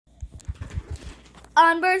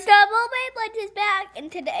Unburstable Beyblade is back, and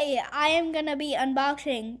today I am going to be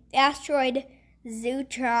unboxing Asteroid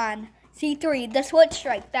Zeutron C3, the switch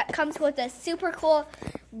strike that comes with a super cool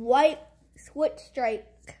white switch strike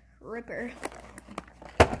ripper.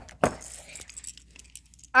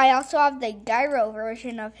 I also have the gyro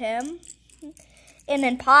version of him, and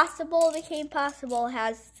Impossible Became Possible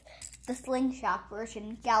has the slingshot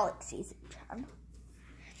version, Galaxy Zeutron.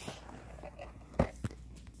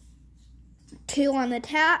 2 on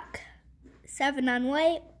attack, 7 on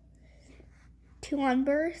weight, 2 on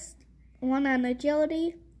burst, 1 on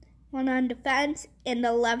agility, 1 on defense, and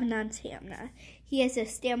 11 on stamina. He has a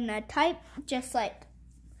stamina type, just like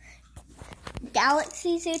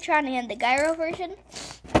Galaxy Zeutron and the gyro version.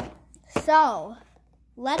 So,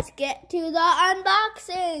 let's get to the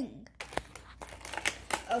unboxing.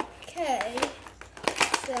 Okay,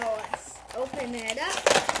 so let's open it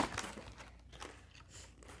up.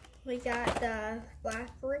 We got the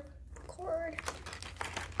black ripcord.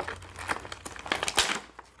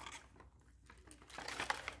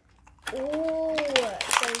 Ooh, the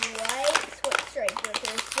white switch strike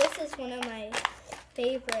rippers. This is one of my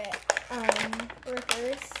favorite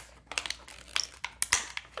rippers.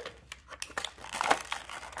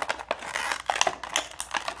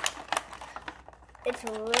 It's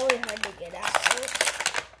really hard to get out.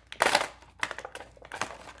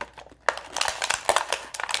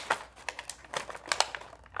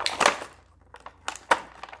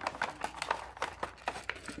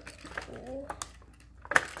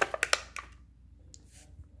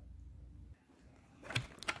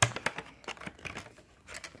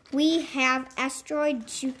 We have Asteroid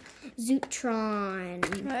Zeutron.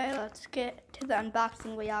 Alright, let's get to the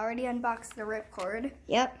unboxing. We already unboxed the ripcord.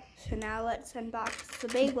 Yep. So now let's unbox the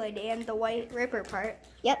Beyblade and the white ripper part.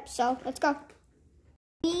 Yep, so let's go.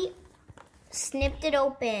 We snipped it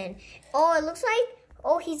open. Oh, it looks like,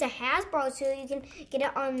 oh, he's a Hasbro, so you can get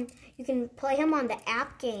it on, you can play him on the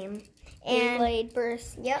app game. And Beyblade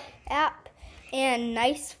Burst yep. app. And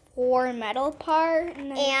nice 4 metal part.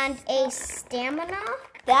 Nice and a stamina.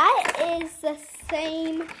 That is the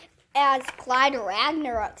same as Clyde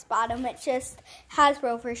Ragnarok's bottom. It's just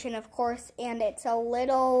Hasbro version, of course, and it's a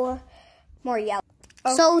little more yellow.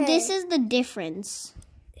 Okay. So this is the difference.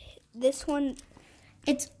 This one,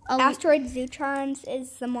 it's Asteroid Zeutron's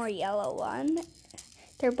is the more yellow one.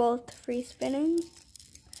 They're both free spinning.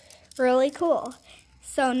 Really cool.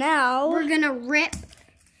 So now we're gonna rip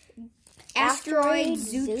Asteroid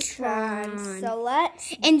Zeutron. So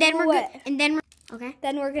let's okay.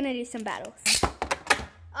 Then we're gonna do some battles.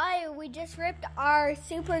 Alright, we just ripped our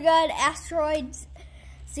super good Asteroid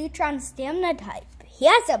Zeutron stamina type. He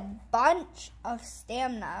has a bunch of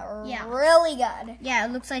stamina. Yeah. Really good. Yeah,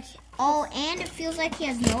 it looks like, oh, and it feels like he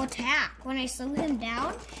has no attack. When I slow him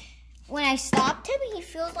down, when I stopped him, he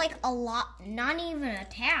feels like a lot, not even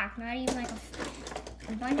attack, not even like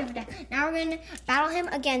a bunch of attack. Now we're going to battle him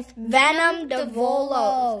against Venom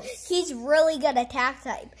Devolos. He's really good attack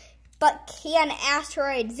type. But can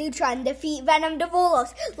Asteroid Zeutron defeat Venom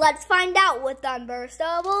Devolos? Let's find out with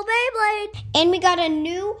Unburstable Beyblade. And we got a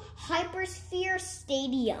new Hypersphere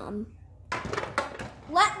Stadium.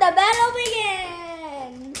 Let the battle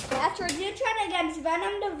begin. Asteroid Zeutron against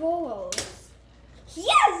Venom Devolos. He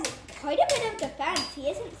has quite a bit of defense. He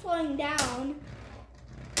isn't slowing down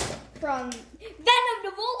from Venom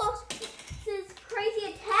Devolos' crazy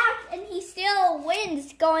attack, and he still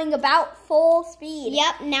wins, going about full speed.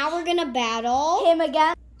 Yep, now we're gonna battle him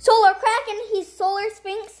again. Solar Kraken, he's Solar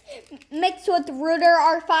Sphinx mixed with Rooter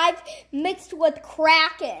R5 mixed with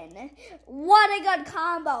Kraken. What a good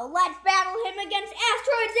combo. Let's battle him against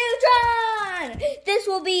Asteroid Zeutron. This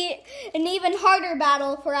will be an even harder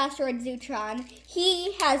battle for Asteroid Zeutron.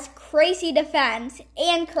 He has crazy defense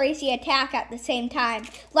and crazy attack at the same time.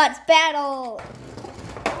 Let's battle.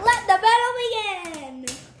 Let the battle begin.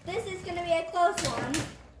 This is going to be a close one.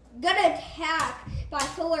 Good attack by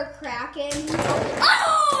Solar Kraken.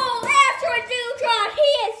 Oh, Asteroid Zeutron, he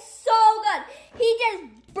is so good. He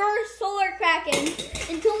just burst Solar Kraken,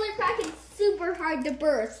 and Solar Kraken's super hard to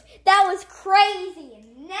burst. That was crazy.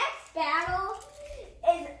 Next battle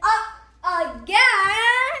is up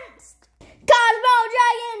against Cosmo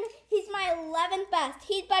Dragon. He's my 11th best.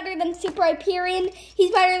 He's better than Super Hyperion.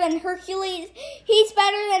 He's better than Hercules. He's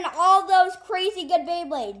better than all those crazy good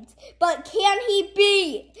Beyblades. But can he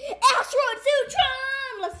beat Asteroid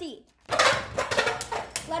Zeutron? Let's see.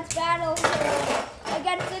 Let's battle here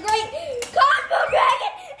against the great Cosmo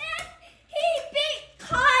Dragon. And he beat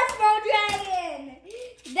Cosmo Dragon.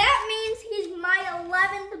 That means he's my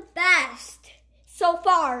 11th best so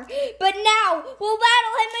far. But now we'll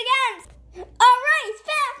battle him against a race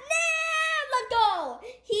fast. Let's go.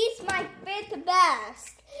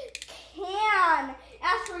 best. Can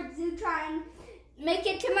Asteroid Zeutron make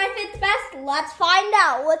it to my 5th best? Let's find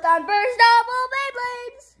out with Unburstable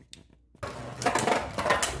Beyblades.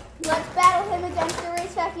 Let's battle him against the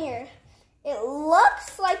Race Fafnir. It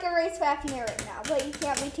looks like a Race Fafnir right now, but you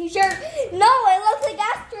can't be too sure. No, it looks like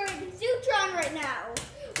Asteroid Zeutron right now.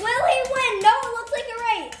 Will he win? No, it looks like a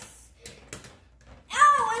race.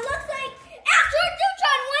 Oh, it looks like Asteroid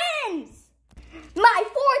Zeutron wins. My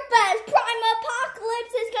 4th best, Prime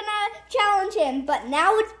Apocalypse, is gonna challenge him, but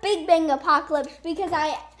now it's Big Bang Apocalypse because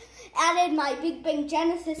I added my Big Bang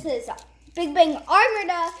Genesis's Big Bang armor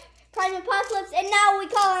to Prime Apocalypse, and now we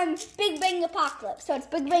call him Big Bang Apocalypse. So it's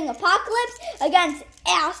Big Bang Apocalypse against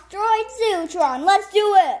Asteroid Zeutron. Let's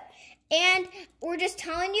do it. And we're just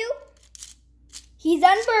telling you, he's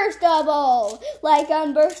unburstable, like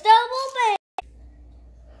Unburstable Bang.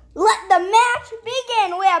 Let the match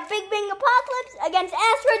begin. We have Big Bang Apocalypse against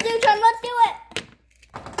Asteroid Zeutron. Let's do it.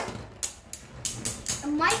 it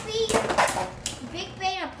might be Big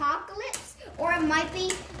Bang Apocalypse, or it might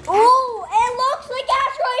be... Oh, it looks like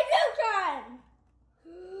Asteroid Zeutron.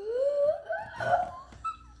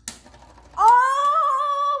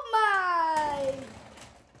 Oh my.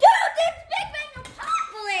 Dude, it's Big Bang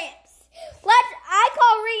Apocalypse. I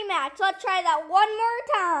call rematch. Let's try that one more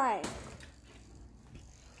time.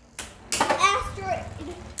 Asteroid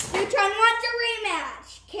Zeutron wants a rematch.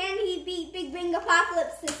 Can he beat Big Bang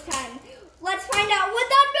Apocalypse this time? Let's find out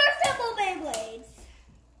with Unburstable Beyblades.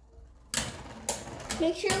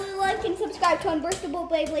 Make sure to like and subscribe to Unburstable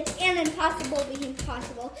Beyblades and Impossible Being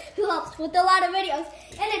Possible, who helps with a lot of videos.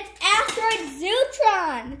 And it's Asteroid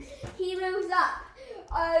Zeutron. He moves up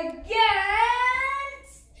against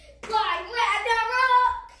Glide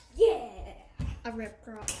Ragnarok. Yeah. A rip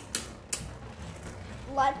girl.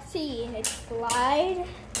 Let's see. It's Glide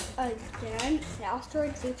against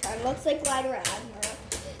Asteroid Zeutron. Looks like Glide Ragnarok.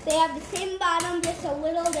 They have the same bottom, just a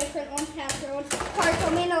little different. One's Pastor, one's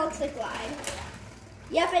Cartomina. Looks like Glide.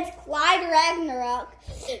 Yep, it's Glide Ragnarok.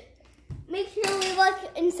 Make sure we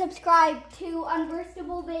like and subscribe to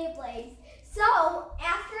Unburstable Beyblades. So,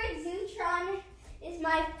 Asteroid Zeutron is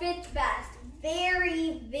my 5th best.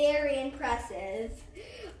 Very, very impressive.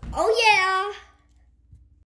 Oh yeah!